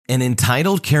An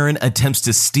entitled Karen attempts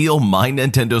to steal my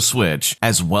Nintendo Switch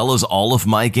as well as all of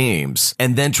my games,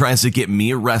 and then tries to get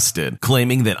me arrested,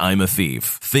 claiming that I'm a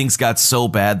thief. Things got so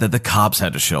bad that the cops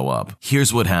had to show up.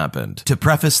 Here's what happened. To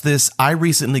preface this, I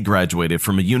recently graduated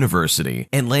from a university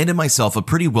and landed myself a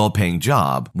pretty well-paying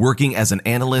job working as an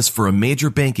analyst for a major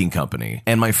banking company,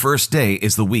 and my first day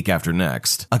is the week after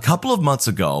next. A couple of months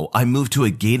ago, I moved to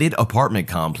a gated apartment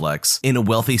complex in a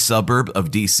wealthy suburb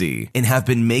of DC and have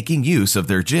been making use of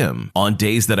their gym. On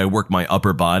days that I work my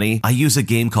upper body, I use a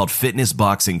game called Fitness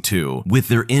Boxing 2 with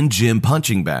their in-gym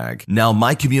punching bag. Now,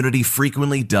 my community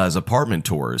frequently does apartment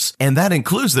tours, and that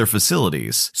includes their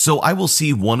facilities. So I will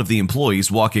see one of the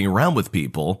employees walking around with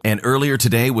people, and earlier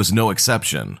today was no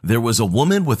exception. There was a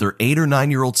woman with her 8 or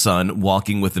 9-year-old son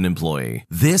walking with an employee.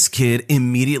 This kid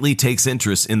immediately takes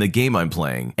interest in the game I'm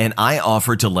playing, and I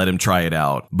offered to let him try it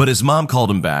out, but his mom called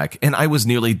him back, and I was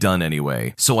nearly done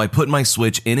anyway. So I put my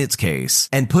Switch in its case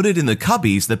and put it in the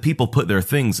cubbies that people put their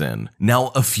things in.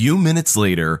 Now, a few minutes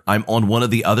later, I'm on one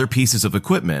of the other pieces of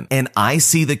equipment, and I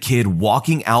see the kid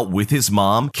walking out with his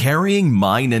mom carrying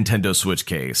my Nintendo Switch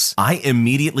case. I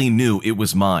immediately knew it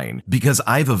was mine because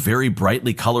I have a very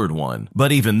brightly colored one.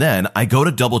 But even then, I go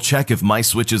to double check if my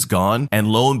Switch is gone, and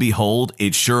lo and behold,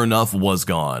 it sure enough was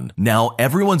gone. Now,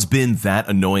 everyone's been that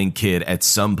annoying kid at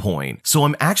some point, so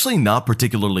I'm actually not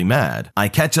particularly mad. I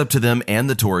catch up to them and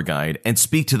the tour guide and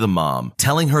speak to the mom,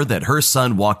 telling her that her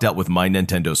son walked out with my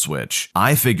Nintendo Switch.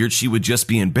 I figured she would just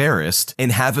be embarrassed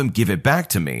and have him give it back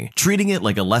to me, treating it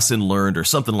like a lesson learned or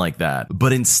something like that.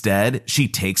 But instead, she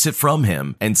takes it from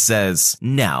him and says,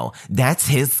 "No, that's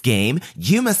his game.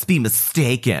 You must be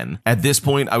mistaken." At this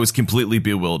point, I was completely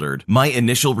bewildered. My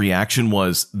initial reaction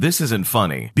was, this isn't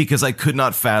funny, because I could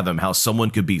not fathom how someone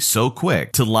could be so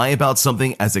quick to lie about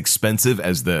something as expensive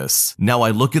as this. Now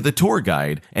I look at the tour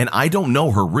guide, and I don't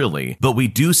know her really, but we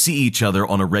do see each other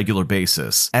on a regular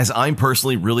basis, as I'm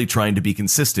personally really trying to be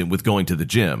consistent with going to the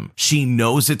gym. She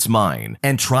knows it's mine,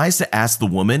 and tries to ask the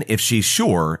woman if she's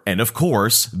sure, and of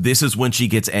course, this is when she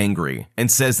gets angry, and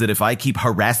says that if I keep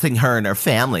harassing her and her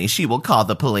family, she will call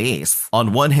the police.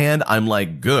 On one hand, I'm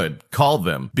like, good, call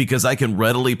them, because I can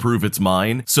readily prove it's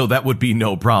mine, so that would be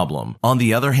no problem. On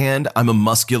the other hand, I'm a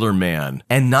muscular man,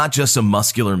 and not just a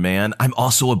muscular man, I'm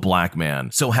also a black man,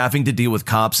 so having to deal with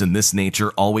cops in this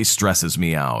nature always stresses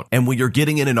me out. And when you're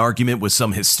getting in an argument with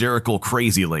some hysterical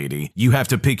crazy lady, you have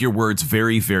to pick your words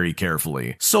very, very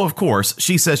carefully. So of course,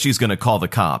 she says she's gonna call the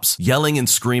cops, yelling and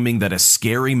screaming that a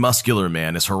scary muscular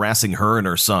man is harassing her and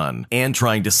her son, and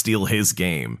trying to steal his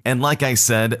game. And like I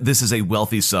said, this is a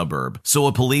wealthy suburb, so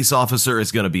a police officer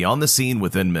is gonna be on the scene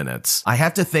within minutes. I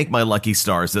have to thank my lucky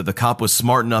stars that the cop was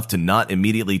smart enough to not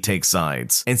immediately take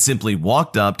sides, and simply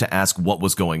walked up to ask what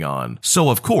was going on. So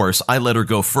of course, I let her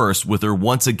go first, with her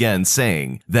once again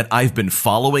saying that I've been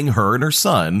following her and her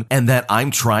son, and that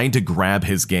I'm trying to grab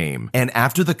his game. And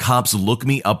after the cops look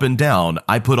me up and down,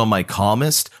 I put on my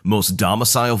calmest, most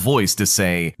domicile voice to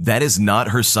say, that is not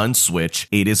her son's Switch,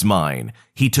 it is mine.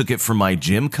 He took it from my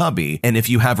gym cubby, and if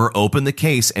you have her open the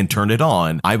case and turn it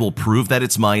on, I will prove that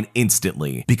it's mine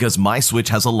instantly, because my Switch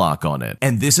has a lock on it.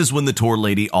 And this is when the tour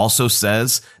lady also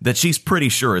says that she's pretty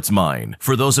sure it's mine.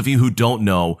 For those of you who don't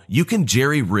know, you can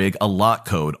jerry-rig a lock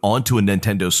code onto a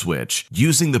Nintendo Switch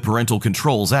using the Parental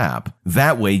Controls app.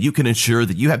 That way, you can ensure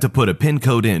that you have to put a PIN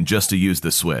code in just to use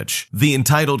the Switch. The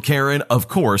entitled Karen, of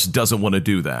course, doesn't want to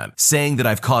do that, saying that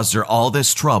I've caused her all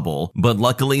this trouble, but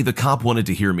luckily the cop wanted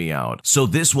to hear me out. So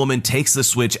this woman takes the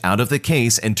Switch out of the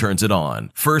case and turns it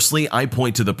on. Firstly, I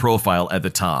point to the profile at the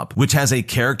top, which has a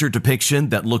character depiction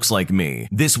that looks like me.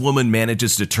 This woman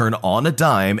manages to turn on a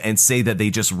dime and say that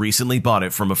they just recently bought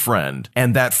it from a friend,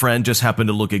 and that friend just happened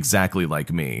to look exactly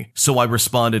like me. So I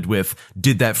responded with,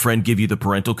 "Did that friend give you the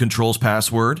parental controls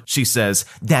password?" She says,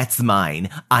 "That's mine.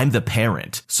 I'm the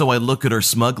parent." So I look at her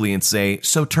smugly and say,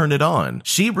 "So turn it on."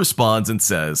 She responds and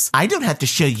says, "I don't have to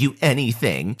show you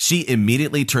anything." She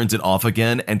immediately turns it off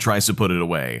again and tries to put it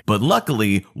away. But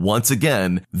luckily, once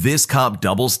again, this cop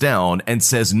doubles down and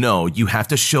says, "No, you have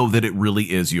to show that it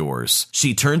really is yours."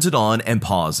 She turns it on and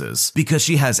pauses because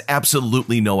she has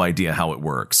absolutely no idea how it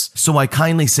works. So I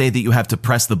kindly say that you have to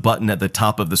press the button at the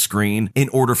top of the screen in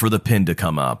order for the pin to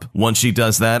come up. Once she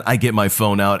does that, I get my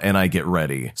phone out and I get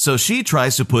ready. So she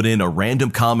tries to put in a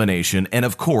random combination, and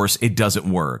of course it doesn't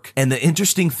work. And the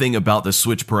interesting thing about the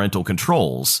Switch parental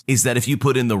controls is that if you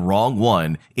put in the wrong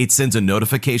one, it sends a a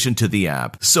notification to the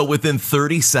app. So within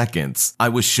 30 seconds, I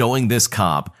was showing this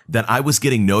cop that I was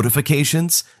getting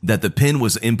notifications that the PIN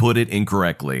was inputted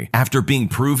incorrectly. After being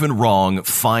proven wrong,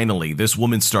 finally, this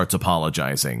woman starts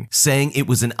apologizing, saying it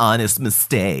was an honest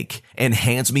mistake, and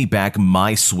hands me back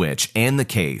my Switch and the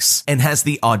case, and has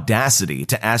the audacity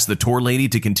to ask the tour lady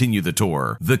to continue the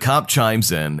tour. The cop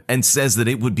chimes in and says that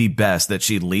it would be best that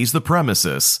she leaves the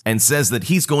premises, and says that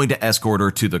he's going to escort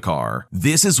her to the car.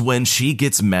 This is when she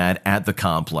gets mad at the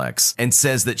complex and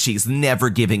says that she's never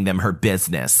giving them her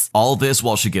business. All this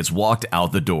while she gets walked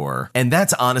out the door. And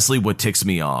that's honestly what ticks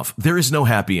me off. There is no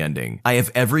happy ending. I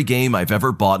have every game I've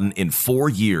ever bought in 4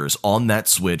 years on that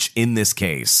Switch in this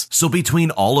case. So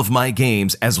between all of my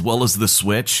games as well as the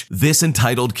Switch, this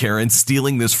entitled Karen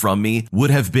stealing this from me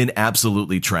would have been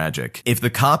absolutely tragic. If the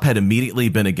cop had immediately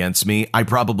been against me, I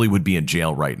probably would be in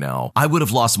jail right now. I would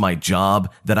have lost my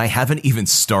job that I haven't even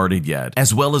started yet,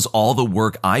 as well as all the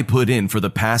work I put in for the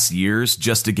past years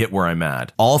just to get where I'm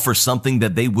at. All for something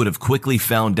that they would have quickly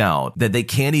found out that they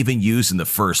can't even use in the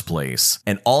first place.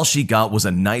 And all she got was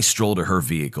a nice stroll to her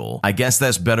vehicle. I guess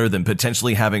that's better than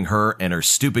potentially having her and her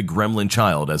stupid gremlin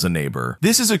child as a neighbor.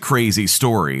 This is a crazy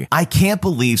story. I can't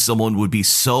believe someone would be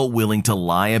so willing to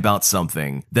lie about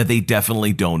something that they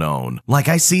definitely don't own. Like,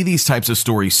 I see these types of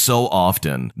stories so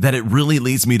often that it really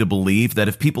leads me to believe that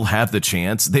if people have the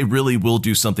chance, they really will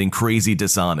do something crazy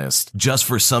dishonest just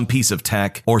for some piece of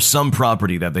tech or some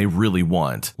property that they really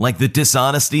want. Like, the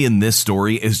dishonesty in this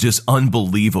story is just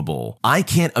unbelievable. I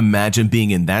can't imagine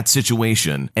being in that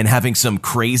situation and having some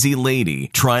crazy lady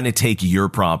trying to take your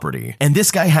property. And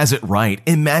this guy has it right.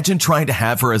 Imagine trying to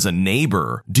have her as a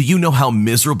neighbor. Do you know how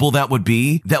miserable that would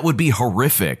be? That would be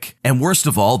horrific. And worst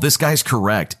of all, this guy's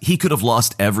correct. He could have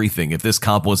lost everything if this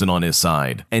cop wasn't on his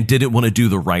side and didn't want to do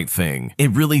the right thing.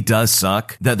 It really does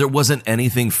suck that there wasn't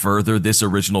anything further this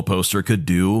original poster could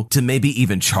do to maybe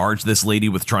even charge this lady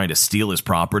with trying to steal his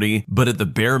property, but at the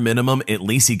bare minimum, at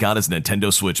least he got his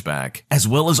Nintendo Switch back, as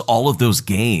well as all of those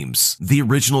games. The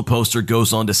original poster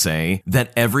goes on to say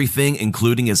that everything,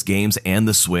 including his games and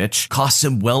the Switch, costs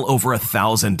him well over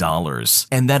 $1,000.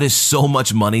 And that is so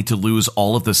much money to lose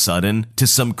all of the sudden to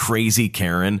some crazy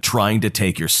Karen trying to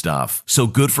take your stuff. So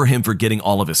good for him for getting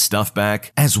all of his stuff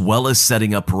back, as well as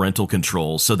setting up parental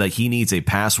control so that he needs a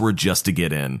password just to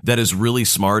get in. That is really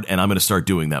smart, and I'm going to start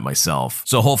doing that myself.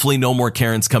 So hopefully no more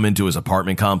Karens come into his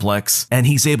apartment complex, and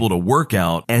he's able to work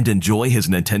out and enjoy his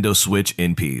Nintendo Switch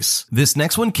in peace. This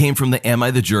next one came from the Am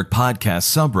I the Jerk podcast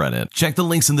subreddit. Check the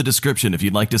links in the description if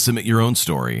you'd like to submit your own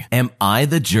story. Am I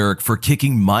the jerk for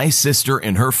kicking my sister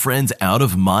and her friends out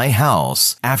of my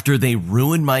house after they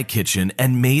ruined my kitchen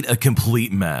and made a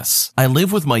complete mess? I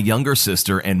live with my younger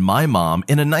sister and my mom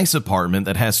in a nice apartment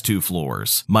that has 2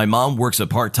 floors. My mom works a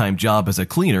part-time job as a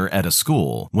cleaner at a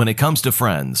school. When it comes to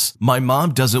friends, my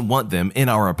mom doesn't want them in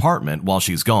our apartment while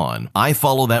she's gone. I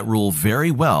follow that rule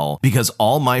very well because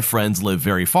all my friends live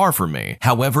very far from me.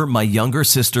 However, my younger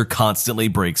sister constantly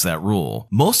breaks that rule.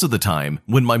 Most of the time,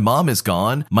 when my mom is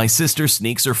gone, my sister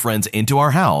sneaks her friends into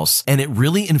our house, and it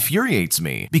really infuriates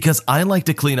me because I like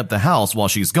to clean up the house while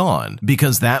she's gone,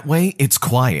 because that way it's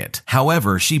quiet.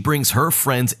 However, she brings her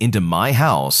friends into my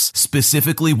house,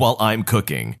 specifically while I'm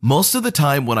cooking. Most of the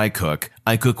time when I cook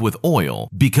with oil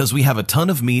because we have a ton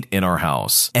of meat in our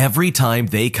house. Every time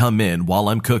they come in while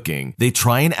I'm cooking, they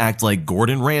try and act like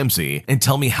Gordon Ramsay and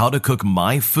tell me how to cook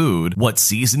my food, what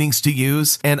seasonings to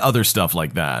use, and other stuff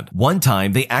like that. One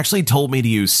time, they actually told me to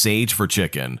use sage for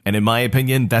chicken, and in my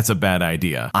opinion, that's a bad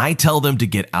idea. I tell them to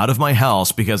get out of my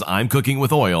house because I'm cooking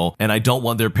with oil, and I don't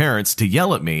want their parents to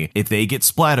yell at me if they get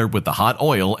splattered with the hot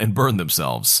oil and burn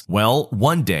themselves. Well,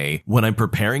 one day, when I'm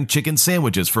preparing chicken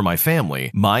sandwiches for my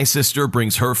family, my sister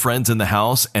brings her friends in the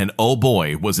house, and oh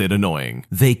boy, was it annoying.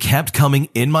 They kept coming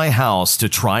in my house to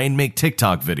try and make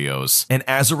TikTok videos, and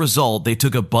as a result, they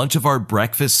took a bunch of our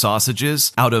breakfast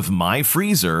sausages out of my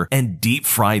freezer and deep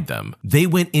fried them. They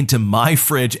went into my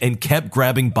fridge and kept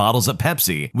grabbing bottles of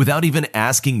Pepsi without even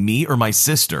asking me or my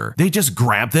sister. They just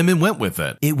grabbed them and went with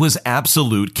it. It was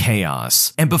absolute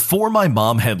chaos. And before my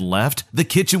mom had left, the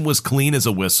kitchen was clean as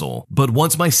a whistle. But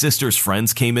once my sister's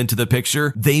friends came into the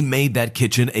picture, they made that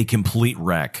kitchen a complete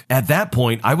wreck. At that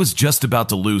point, I was just about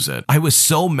to lose it. I was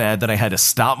so mad that I had to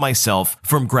stop myself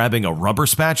from grabbing a rubber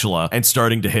spatula and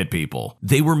starting to hit people.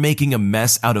 They were making a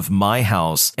mess out of my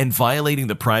house and violating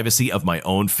the privacy of my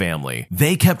own family.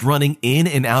 They kept running in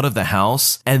and out of the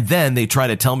house, and then they tried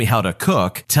to tell me how to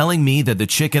cook, telling me that the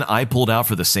chicken I pulled out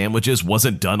for the sandwiches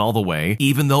wasn't done all the way,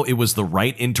 even though it was the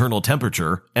right internal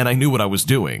temperature, and I knew what I was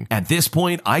doing. At this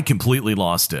point, I completely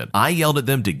lost it. I yelled at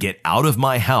them to get out of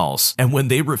my house, and when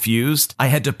they refused, refused, I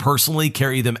had to personally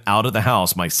carry them out of the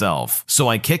house myself. So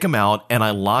I kick them out and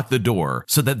I lock the door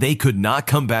so that they could not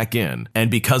come back in. And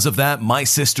because of that, my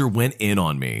sister went in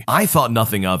on me. I thought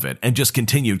nothing of it and just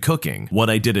continued cooking. What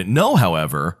I didn't know,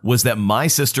 however, was that my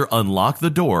sister unlocked the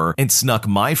door and snuck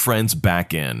my friends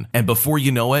back in. And before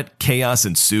you know it, chaos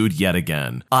ensued yet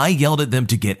again. I yelled at them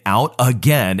to get out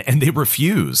again and they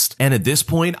refused. And at this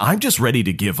point, I'm just ready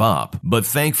to give up. But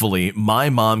thankfully, my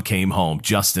mom came home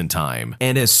just in time.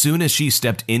 And as soon as she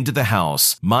stepped into the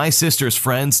house, my sister's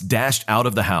friends dashed out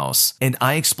of the house. And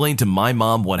I explained to my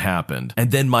mom what happened.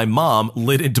 And then my mom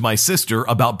lit into my sister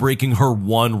about breaking her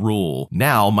one rule.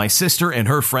 Now, my sister and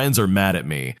her friends are mad at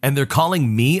me. And they're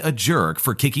calling me a jerk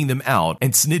for kicking them out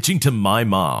and snitching to my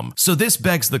mom. So this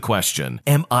begs the question,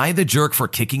 am I the jerk for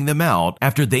kicking them out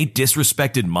after they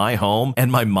disrespected my home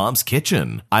and my mom's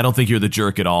kitchen? I don't think you're the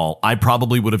jerk at all. I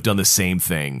probably would have done the same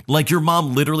thing. Like, your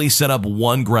mom literally set up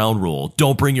one ground rule: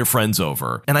 don't bring your friends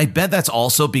over. And I bet that's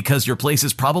also because your place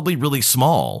is probably really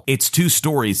small. It's 2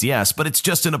 stories, yes, but it's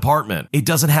just an apartment. It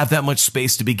doesn't have that much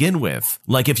space to begin with.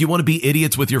 Like, if you want to be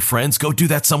idiots with your friends, go do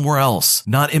that somewhere else.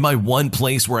 Not in my one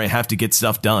place where I have to get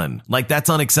stuff done. Like, that's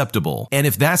unacceptable. And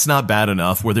if that's not bad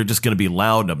enough, where they're just going to be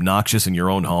loud and obnoxious in your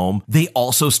own home, they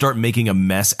also start making a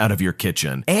mess out of your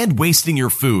kitchen and wasting your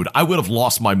food. I would have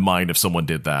lost my mind if someone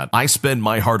did that. I spend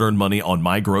my hard-earned money on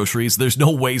my groceries. There's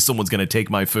no way someone's going to take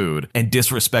my food and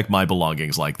disrespect my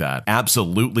belongings like that.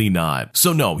 Absolutely not.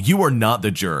 So no, you are not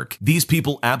the jerk. These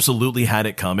people absolutely had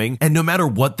it coming, and no matter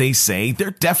what they say,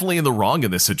 they're definitely in the wrong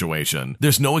in this situation.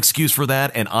 There's no excuse for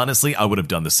that, and honestly, I would have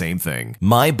done the same thing.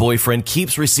 My boyfriend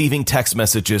keeps receiving text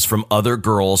messages from other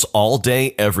girls all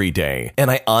day, every day, and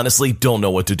I honestly don't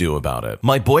know what to do about it.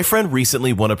 My boyfriend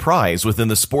recently won a prize within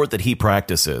the sport that he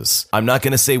practices. I'm not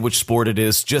going to say which sport it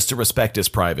is just to respect his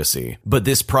privacy, but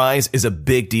this prize is a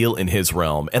big deal in his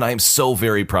realm, and I'm so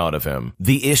very proud of him.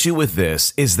 The issue with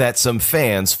this is that some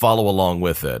fans follow along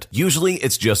with it. Usually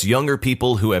it's just younger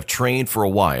people who have trained for a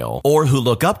while or who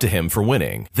look up to him for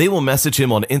winning. They will message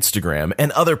him on Instagram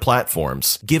and other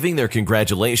platforms, giving their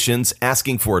congratulations,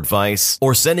 asking for advice,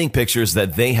 or sending pictures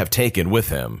that they have taken with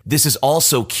him. This is all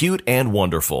so cute and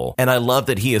wonderful, and I love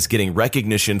that he is getting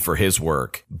recognition for his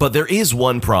work. But there is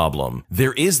one problem.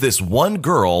 There is this one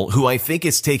girl who I think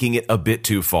is taking it a bit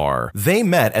too far. They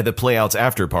met at the Playouts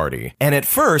after party, and at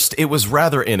first it was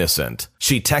rather innocent.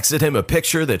 She texted him a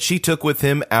picture that she took with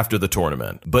him after the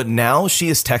tournament, but now she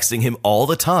is texting him all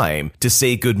the time to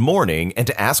say good morning and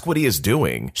to ask what he is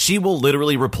doing. She will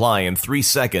literally reply in 3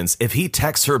 seconds if he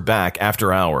texts her back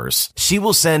after hours. She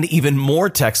will send even more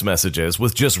text messages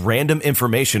with just random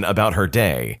information about her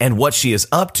day and what she is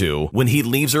up to when he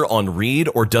leaves her on read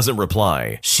or doesn't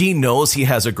reply. She knows he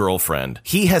has a girlfriend.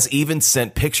 He has even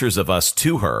sent pictures of us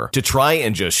to her to try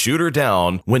and just shoot her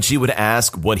down when she would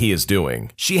ask what he is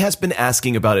doing. She has been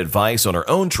asking about advice on her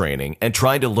own training and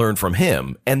trying to learn from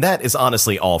him, and that is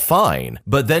honestly all fine.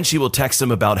 But then she will text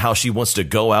him about how she wants to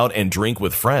go out and drink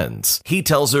with friends. He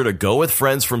tells her to go with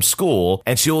friends from school,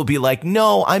 and she will be like,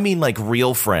 no, I mean like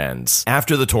real friends.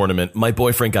 After the tournament, my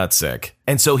boyfriend got sick,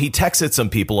 and so he texted some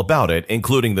people about it,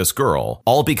 including this girl,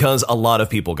 all because a lot of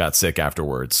people got sick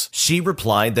afterwards. She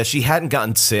replied that she hadn't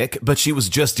gotten sick, but she was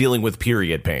just dealing with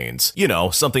period pains. You know,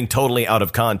 something totally out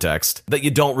of context that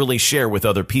you don't really share with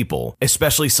other people,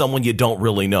 especially someone you don't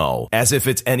really know, as if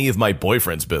it's any of my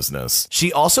boyfriend's business.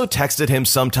 She also texted him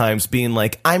sometimes being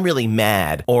like, I'm really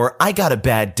mad, or I got a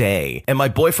bad day, and my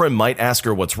boyfriend might ask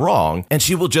her what's wrong, and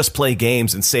she will just play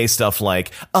games and say stuff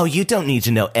like, oh, you don't need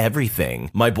to know everything.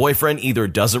 My boyfriend either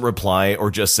doesn't reply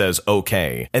or just says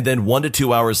okay, and then 1 to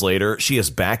 2 hours later, she is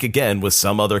back again with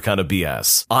some other kind of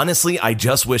BS. Honestly, I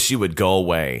just wish she would go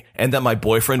away, and that my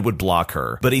boyfriend would block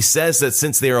her, but he says that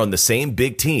since they are on the same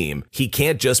big team, he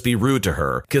can't just be rude to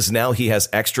her, because now he has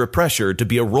extra pressure to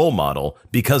be a role model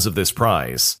because of this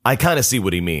prize. I kind of see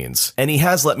what he means, and he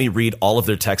has let me read all of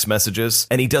their text messages,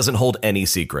 and he doesn't hold any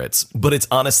secrets, but it's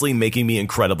honestly making me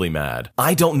incredibly mad.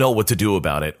 I don't know what to do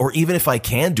about it, or even if I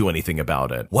can do anything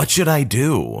about it. What should I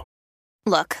do?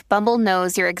 Look, Bumble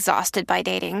knows you're exhausted by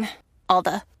dating. All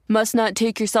the must not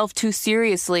take yourself too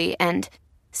seriously and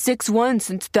 6'1"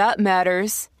 since that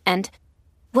matters. And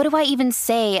what do I even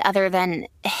say other than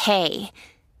hey?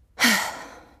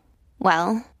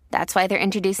 Well, that's why they're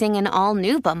introducing an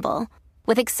all-new Bumble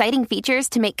with exciting features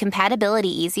to make compatibility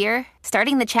easier,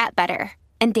 starting the chat better,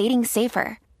 and dating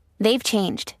safer. They've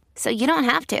changed, so you don't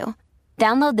have to.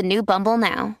 Download the new Bumble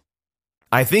now.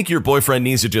 I think your boyfriend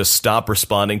needs to just stop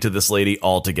responding to this lady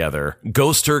altogether.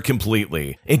 Ghost her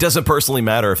completely. It doesn't personally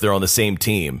matter if they're on the same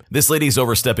team. This lady's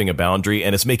overstepping a boundary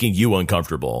and it's making you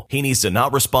uncomfortable. He needs to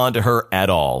not respond to her at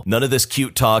all. None of this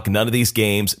cute talk, none of these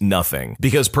games, nothing.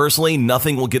 Because personally,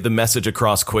 nothing will get the message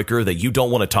across quicker that you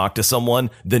don't want to talk to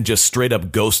someone than just straight up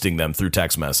ghosting them through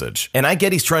text message. And I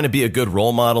get he's trying to be a good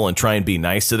role model and try and be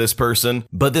nice to this person,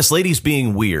 but this lady's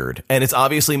being weird and it's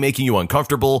obviously making you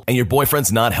uncomfortable and your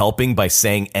boyfriend's not helping by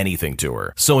saying anything to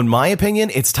her. So in my opinion,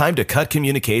 it's time to cut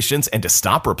communications and to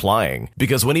stop replying,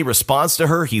 because when he responds to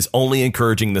her, he's only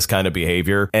encouraging this kind of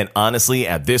behavior, and honestly,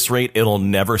 at this rate, it'll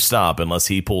never stop unless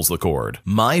he pulls the cord.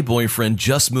 My boyfriend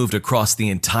just moved across the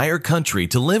entire country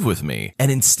to live with me, and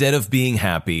instead of being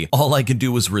happy, all I can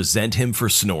do is resent him for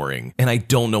snoring, and I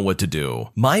don't know what to do.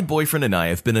 My boyfriend and I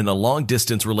have been in a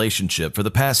long-distance relationship for the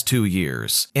past 2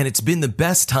 years, and it's been the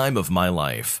best time of my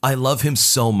life. I love him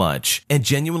so much, and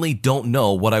genuinely don't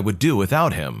know what I would do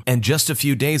without him. And just a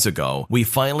few days ago, we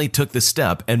finally took the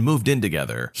step and moved in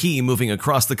together, he moving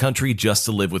across the country just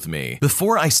to live with me.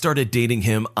 Before I started dating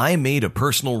him, I made a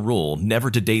personal rule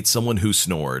never to date someone who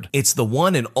snored. It's the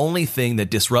one and only thing that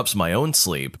disrupts my own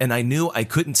sleep, and I knew I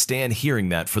couldn't stand hearing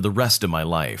that for the rest of my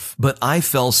life. But I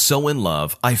fell so in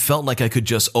love, I felt like I could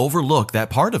just overlook that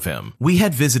part of him. We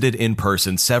had visited in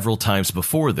person several times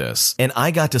before this, and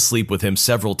I got to sleep with him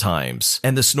several times,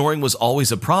 and the snoring was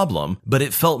always a problem, but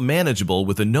it felt manageable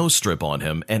with a nose strip on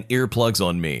him and earplugs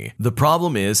on me. The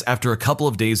problem is, after a couple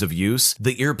of days of use,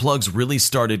 the earplugs really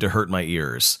started to hurt my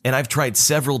ears, and I've tried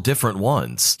several different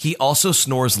ones. He also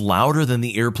snores louder than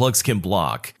the earplugs can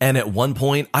block, and at one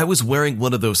point, I was wearing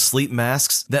one of those sleep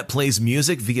masks that plays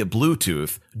music via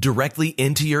Bluetooth directly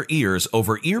into your ears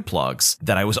over earplugs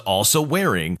that I was also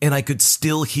wearing, and I could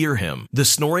still hear him. The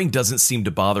snoring doesn't seem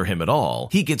to bother him at all.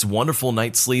 He gets wonderful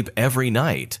night's sleep every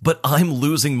night, but I'm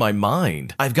losing my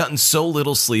mind. I've gotten so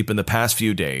little sleep in the past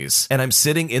few days, and I'm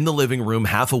sitting in the living room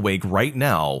half awake right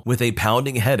now with a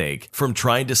pounding headache from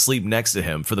trying to sleep next to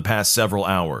him for the past several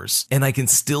hours, and I can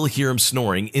still hear him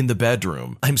snoring in the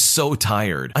bedroom. I'm so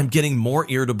tired. I'm getting more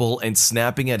irritable and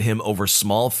snapping at him over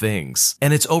small things,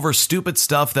 and it's over stupid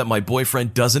stuff that my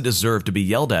boyfriend doesn't deserve to be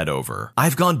yelled at over.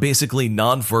 I've gone basically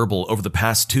nonverbal over the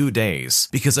past 2 days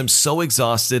because I'm so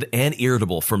exhausted and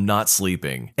irritable from not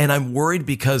sleeping, and I'm worried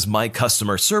because my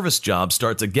customer service job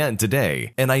starts again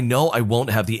today, and I know I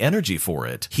won't have the energy for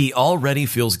it. He already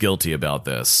feels guilty about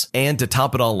this, and to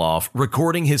top it all off,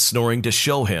 recording his snoring to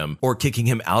show him or kicking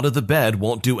him out of the bed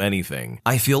won't do anything.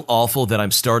 I feel awful that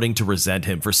I'm starting to resent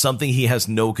him for something he has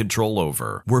no control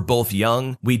over. We're both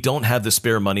young, we don't have the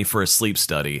spare money for a sleep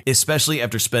study, especially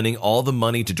after spending all the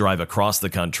money to drive across the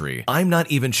country. I'm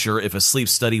not even sure if a sleep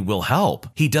study will help.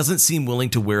 He doesn't seem willing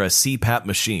to wear a CPAP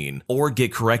machine or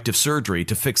get corrective surgery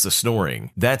to fix the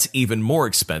snoring. That's even more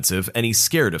expensive, and he's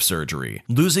scared of surgery.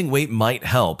 Losing weight might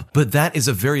help, but that is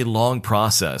a very long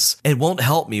process and won't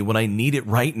help me when I need it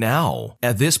right now.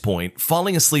 At this point,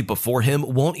 falling asleep before him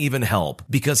won't even help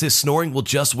because his snoring will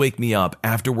just wake me up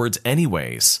afterwards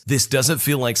anyways. This doesn't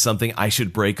feel like something I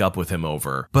should break up with him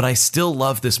over, but I still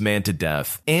love this man to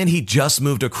death, and he just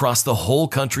moved across the whole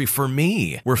country for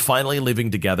me. We're finally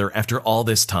living together after all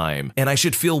this time, and I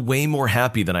should feel way more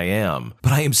happy than I am,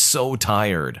 but I am so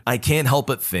tired. I can't help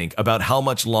but think about how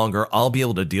much longer I'll be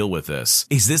able to deal with this.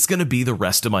 Is this going to be the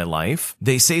rest of my life?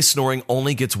 They say snoring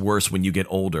only gets worse when you get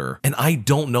older, and I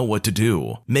don't know what to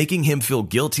do. Making him feel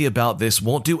guilty about this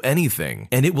won't do anything,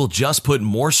 and it will just put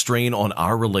more strain on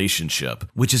our relationship,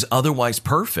 which is otherwise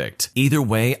perfect. Either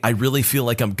way, I really feel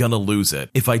like I'm gonna lose it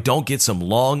if I don't get some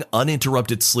long,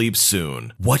 uninterrupted sleep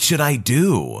soon. What should I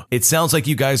do? It sounds like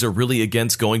you guys are really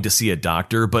against going to see a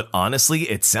doctor, but honestly,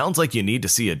 it sounds like you need to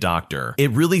see a doctor.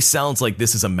 It really sounds like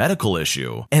this is a medical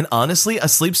issue. And honestly, a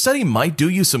sleep study might do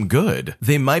you some good.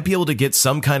 They might be able to get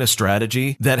some kind of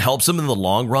strategy that helps him in the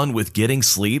long run with getting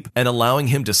sleep and allowing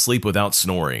him to sleep without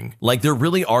snoring. Like, there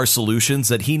really are solutions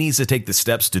that he needs to take the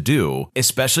steps to do,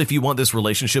 especially if you want this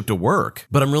relationship to work.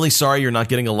 But I'm really sorry you're not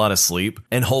getting a lot of sleep,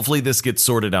 and hopefully this gets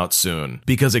sorted out soon,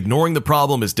 because ignoring the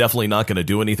problem is definitely not going to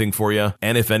do anything for you,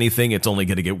 and if anything, it's only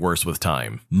going to get worse with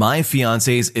time. My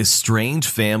fiance's estranged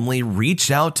family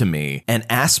reached out to me and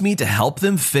asked me to help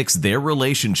them fix their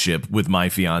relationship with my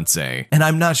fiance, and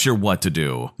I'm not sure what to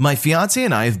do. My fiance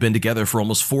and I have been together for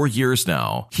almost 4 years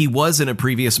now. He was in a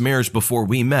previous marriage before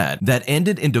we met that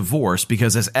ended in divorce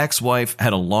because his ex-wife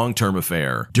had a long-term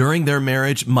affair. During their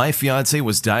marriage, my fiance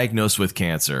was diagnosed with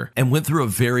cancer and went through a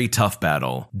very tough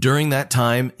battle. During that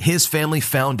time, his family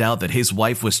found out that his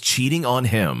wife was cheating on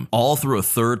him, all through a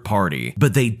third party,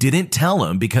 but they didn't tell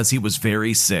him because he was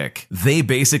very sick. They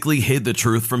basically hid the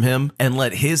truth from him and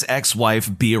let his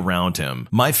ex-wife be around him.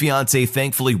 My fiance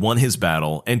thankfully won his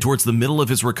battle, and towards the middle of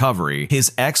his recovery,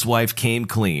 his ex-wife came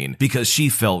clean because she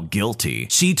felt guilty.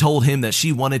 She told him that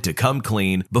she wanted to come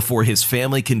clean before his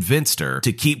family convinced her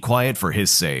to keep quiet for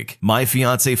his sake. My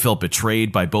fiance felt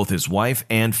betrayed by both his wife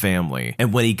and family,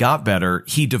 and when he got better,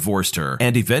 he divorced her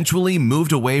and eventually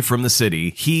moved away from the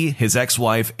city he, his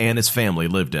ex-wife, and his family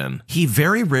lived in. He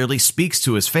very rarely speaks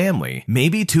to his family,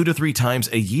 maybe 2 to 3 times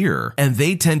a year, and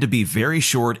they tend to be very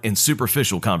short and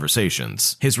superficial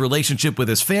conversations. His relationship with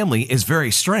his family is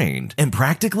very strained and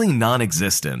practically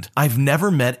non-existent. I've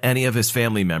never met any of his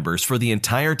family members for the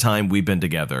entire time we've been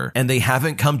together, and they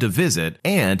haven't come to visit,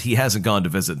 and he hasn't gone to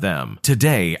visit them.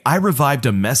 Today, I revived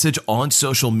a message on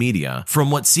social media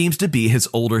from what seems to be his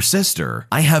older sister.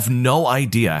 I have no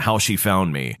idea how she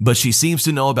found me, but she seems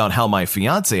to know about how my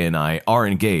fiance and I are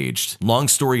engaged. Long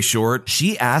story short,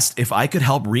 she asked if I could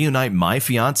help reunite my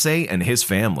fiance and his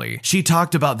family. She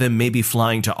talked about them maybe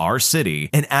flying to our city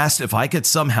and asked if I could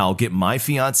somehow get my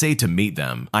fiance to meet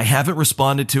them. I haven't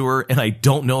responded to her, and I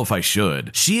don't know if I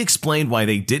should. She explained why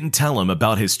they didn't tell him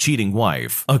about his cheating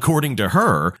wife. According to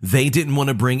her, they didn't want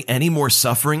to bring any more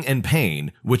suffering and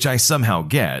pain, which I somehow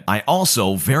get. I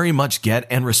also very much get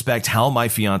and respect how my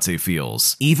fiance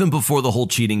feels. Even before the whole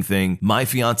cheating thing, my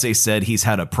fiance said he's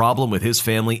had a problem with his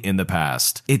family in the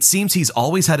past. It seems he's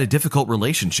always had a difficult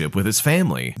relationship with his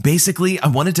family. Basically, I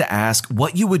wanted to ask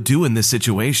what you would do in this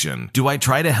situation. Do I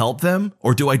try to help them,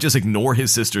 or do I just ignore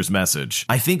his sister's message?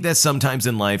 I think that sometimes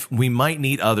in life, we might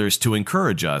need others to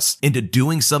encourage us into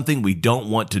doing something we don't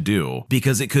want to do,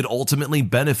 because it could ultimately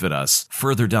benefit us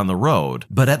further down the road.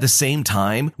 But at the same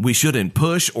time, we shouldn't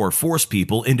push or force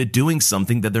people into doing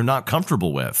something that they're not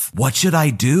comfortable with. What should I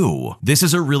do? This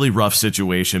is a really rough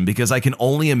situation because I can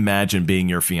only imagine being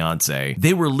your fiance.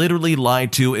 They were literally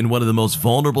lied to in one of the most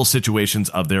vulnerable situations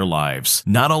of their lives.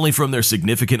 Not only from their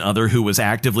significant other who was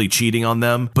actively cheating on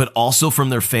them, but also from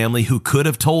their family who could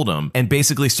have told them and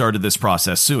basically started this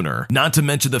process sooner. Not to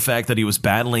mention the fact that he was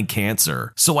battling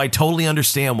cancer. So I totally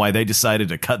understand why they decided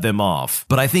to cut them off.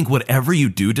 But I think whatever you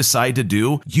do decide to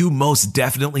do, you most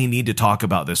definitely need to talk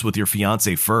about this with your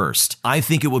fiance first. I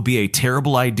think it would be a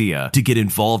terrible idea to get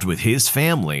involved with his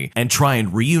family and try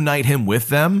and reunite him with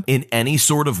them in any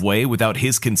sort of way without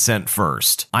his consent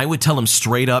first. I would tell him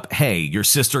straight up, hey, your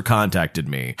sister contacted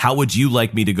me. How would you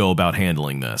like me to go about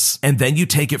handling this? And then you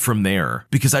take it from there,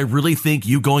 because I really think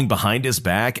you going behind his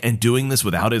back and doing this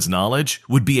without his knowledge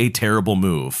would be a terrible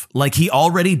move. Like, he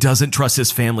already doesn't trust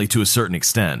his family to a certain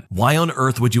extent. Why on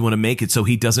earth would you want to make it so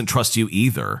he doesn't trust you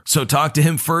either? So talk to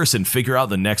him first and figure out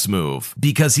the next move,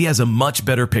 because he has a much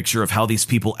better picture of how these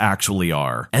people actually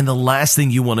are. And the last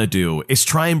thing you want to do is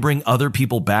try and bring other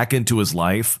people back into his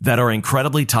life that are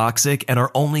incredibly toxic and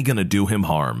are only going to do him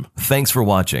harm. Thanks for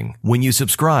watching. When you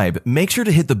subscribe, make sure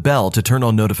to hit the bell to turn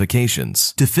on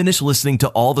notifications. To finish listening to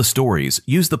all the stories,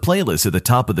 use the playlist at the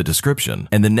top of the description.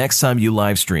 And the next time you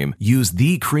live stream, use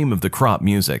the Cream of the Crop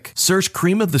music. Search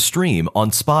Cream of the Stream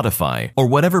on Spotify or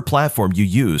whatever platform you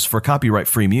use for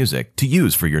copyright-free music to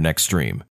use for your next stream.